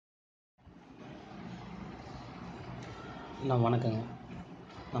வணக்கங்க.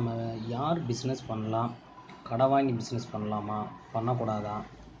 நம்ம யார் பிஸ்னஸ் பண்ணலாம், கடன் வாங்கி பிஸ்னஸ் பண்ணலாமா, பண்ணக்கூடாதா,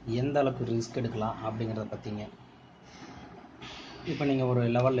 எந்த அளவுக்கு ரிஸ்க் எடுக்கலாம் அப்படிங்கிறத பற்றிங்க. இப்போ நீங்கள் ஒரு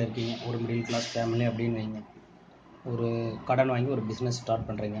லெவலில் இருக்கீங்க, ஒரு மிடில் கிளாஸ் ஃபேமிலி அப்படின்னு வைங்க. ஒரு கடன் வாங்கி ஒரு பிஸ்னஸ் ஸ்டார்ட்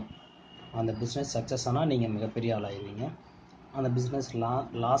பண்ணுறீங்க. அந்த பிஸ்னஸ் சக்ஸஸ் ஆனால் நீங்கள் மிகப்பெரிய ஆளாயிருவீங்க. அந்த பிஸ்னஸ்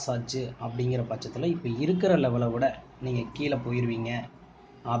லாஸ் ஆச்சு அப்படிங்கிற பட்சத்தில் இப்போ இருக்கிற லெவலை விட நீங்கள் கீழே போயிடுவீங்க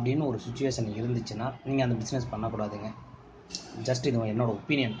அப்படின்னு ஒரு சுச்சுவேஷன் இருந்துச்சுன்னா நீங்கள் அந்த பிஸ்னஸ் பண்ணக்கூடாதுங்க. ஜஸ்ட் இது என்னோடய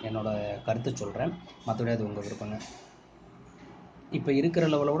ஒப்பீனியன், என்னோடய கருத்து சொல்கிறேன். மற்றபடி அது உங்கள் விருப்பங்க. இப்போ இருக்கிற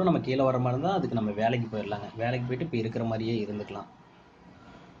லெவலை விட நம்ம கீழே வர மாதிரி இருந்தால் அதுக்கு நம்ம வேலைக்கு போயிடலாங்க. வேலைக்கு போய்ட்டு இப்போ இருக்கிற மாதிரியே இருந்துக்கலாம்.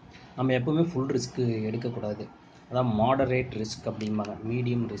 நம்ம எப்போவுமே ஃபுல் ரிஸ்க்கு எடுக்கக்கூடாது. அதான் மாடரேட் ரிஸ்க் அப்படிம்பாங்க,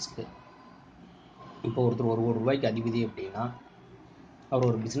 மீடியம் ரிஸ்க்கு. இப்போ ஒருத்தர் ஒரு ரூபாய்க்கு அதிபதி அப்படின்னா அவர்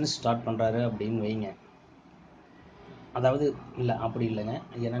ஒரு பிஸ்னஸ் ஸ்டார்ட் பண்ணுறாரு அப்படின்னு வைங்க. அதாவது இல்லை அப்படி இல்லைங்க,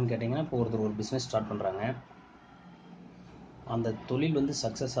 என்னென்னு கேட்டிங்கன்னா, இப்போ ஒருத்தர் ஒரு பிஸ்னஸ் ஸ்டார்ட் பண்ணுறாங்க. அந்த தொழில்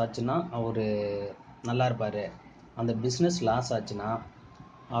சக்ஸஸ் ஆச்சுன்னா அவர் நல்லா இருப்பார். அந்த பிஸ்னஸ் லாஸ் ஆச்சுன்னா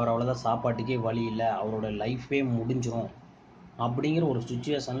அவர் அவ்வளோதான், சாப்பாட்டுக்கே வழி இல்லை, அவரோட லைஃபே முடிஞ்சிடும். அப்படிங்கிற ஒரு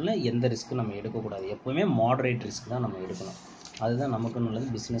சுச்சுவேஷனில் எந்த ரிஸ்க்கும் நம்ம எடுக்கக்கூடாது. எப்போவுமே மாடரேட் ரிஸ்க் தான் நம்ம எடுக்கணும். அதுதான் நமக்கும்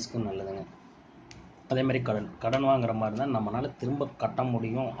நல்லது, பிஸ்னஸ்க்கும் நல்லதுங்க. அதே மாதிரி கடன் வாங்குற மாதிரி இருந்தால் நம்மளால் திரும்ப கட்ட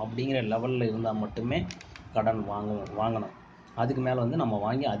முடியும் அப்படிங்கிற லெவலில் இருந்தால் மட்டுமே கடன் வாங்கணும். அதுக்கு மேலே நம்ம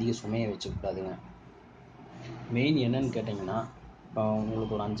வாங்கி அதிக சுமையை வச்சுக்கூடாதுங்க. மெயின் என்னன்னு கேட்டிங்கன்னா, இப்போ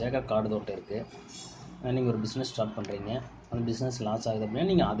உங்களுக்கு ஒரு 5 ஏக்கர் காடு தோட்டம் இருக்குது. நீங்கள் ஒரு பிஸ்னஸ் ஸ்டார்ட் பண்ணுறீங்க. அந்த பிஸ்னஸ் லாஸ் ஆகுது அப்படின்னா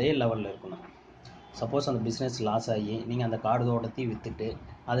நீங்கள் அதே லெவலில் இருக்கணும். சப்போஸ் அந்த பிஸ்னஸ் லாஸ் ஆகி நீங்கள் அந்த காடு தோட்டத்தையும் விற்றுட்டு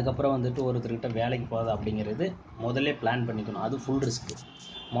அதுக்கப்புறம் ஒருத்தர்கிட்ட வேலைக்கு போகிறது அப்படிங்கிறது முதல்ல பிளான் பண்ணிக்கணும். அது ஃபுல் ரிஸ்க்கு.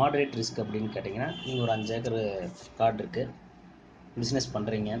 மாடரேட் ரிஸ்க் அப்படின்னு கேட்டிங்கன்னா, நீங்கள் ஒரு 5 ஏக்கர் காடு இருக்குது, பிஸ்னஸ்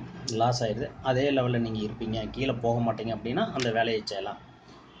பண்ணுறீங்க, லாஸ் ஆகிடுது, அதே லெவலில் நீங்கள் இருப்பீங்க, கீழே போக மாட்டீங்க அப்படின்னா அந்த வேலையை செய்யலாம்.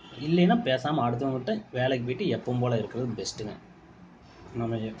 இல்லைன்னா பேசாமல் அடுத்தவங்ககிட்ட வேலைக்கு போய்ட்டு எப்பவும் போல் இருக்கிறது பெஸ்ட்டுங்க.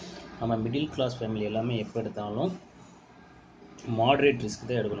 நம்ம மிடில் கிளாஸ் ஃபேமிலி எல்லாமே எப்போ எடுத்தாலும் மாடரேட் ரிஸ்க்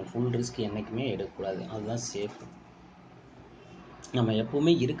தான் எடுக்கணும். ஃபுல் ரிஸ்க் என்றைக்குமே எடுக்கக்கூடாது. அதுதான் சேஃப். நம்ம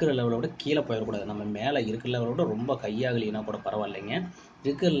எப்போவுமே இருக்கிற லெவலை விட கீழே போயிடக்கூடாது. நம்ம மேலே இருக்கிற லெவலை விட ரொம்ப கையாகலினா கூட பரவாயில்லைங்க,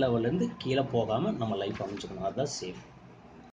 இருக்கிற லெவல்லேருந்து கீழே போகாமல் நம்ம லைஃப் அமைச்சுக்கணும். அதுதான் சேஃப்.